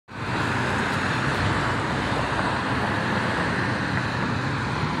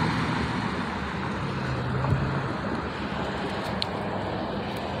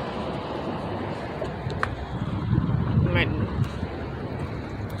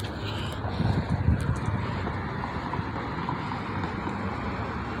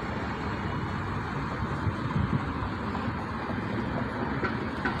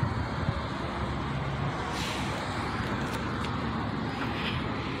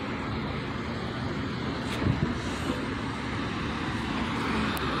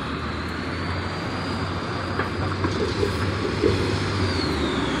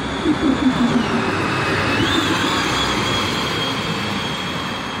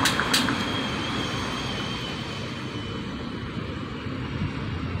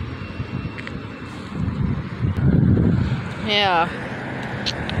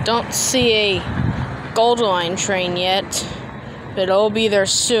Yeah. Don't see a Gold Line train yet, but it'll be there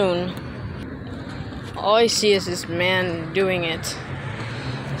soon. All I see is this man doing it.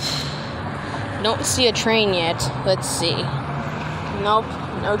 Don't see a train yet. Let's see. Nope,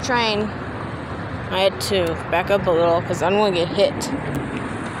 no train. I had to back up a little because I don't want to get hit.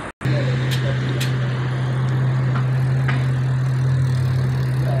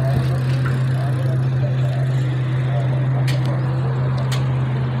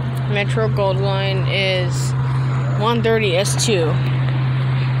 Metro Gold Line is 130 S2.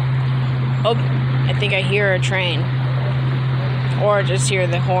 Oh, I think I hear a train. Or just hear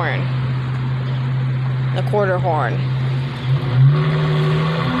the horn. The quarter horn.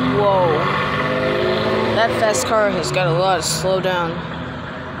 Whoa. That fast car has got a lot of slow down.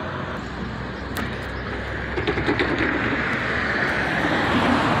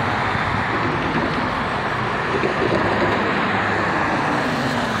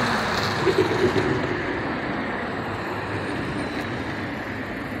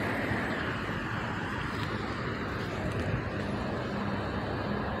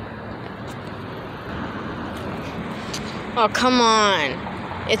 Oh, come on.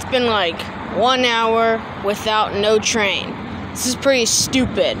 It's been like 1 hour without no train. This is pretty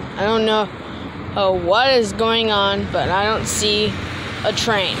stupid. I don't know what is going on, but I don't see a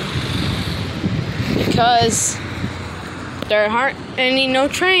train. Because there aren't no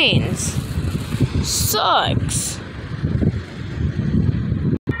trains. Sucks.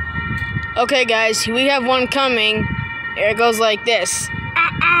 Okay, guys, we have one coming. Here it goes like this.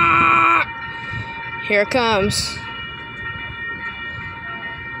 Here it comes.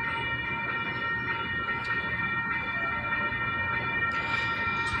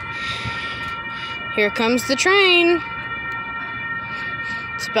 Here comes the train.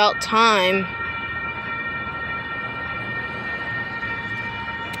 It's about time.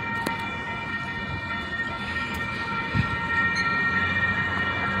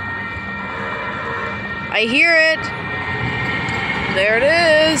 I hear it. There it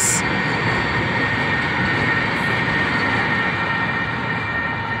is.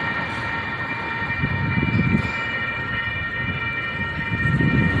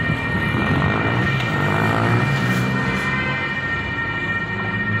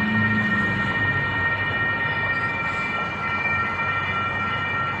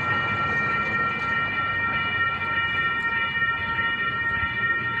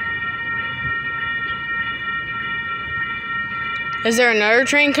 Is there another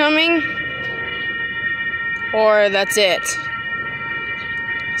train coming? Or that's it?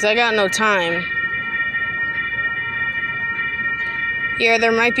 Because I got no time. Yeah,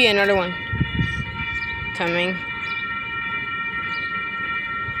 there might be another one coming.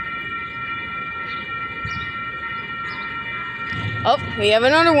 Oh, we have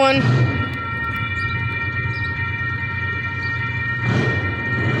another one.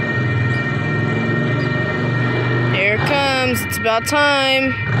 Here it comes. It's about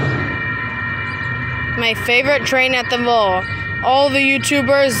time. My favorite train at the mall. All the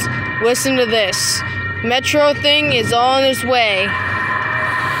YouTubers, listen to this. Metro thing is all on its way.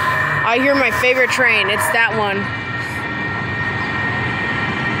 I hear my favorite train. It's that one.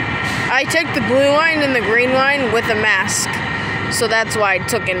 I took the blue line and the green line with a mask. So that's why I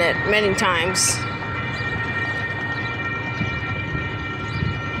took in it many times.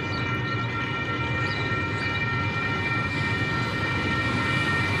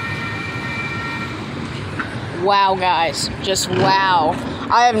 Wow, guys, just wow.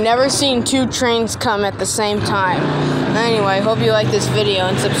 I have never seen two trains come at the same time. Anyway, hope you like this video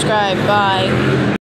and subscribe. Bye.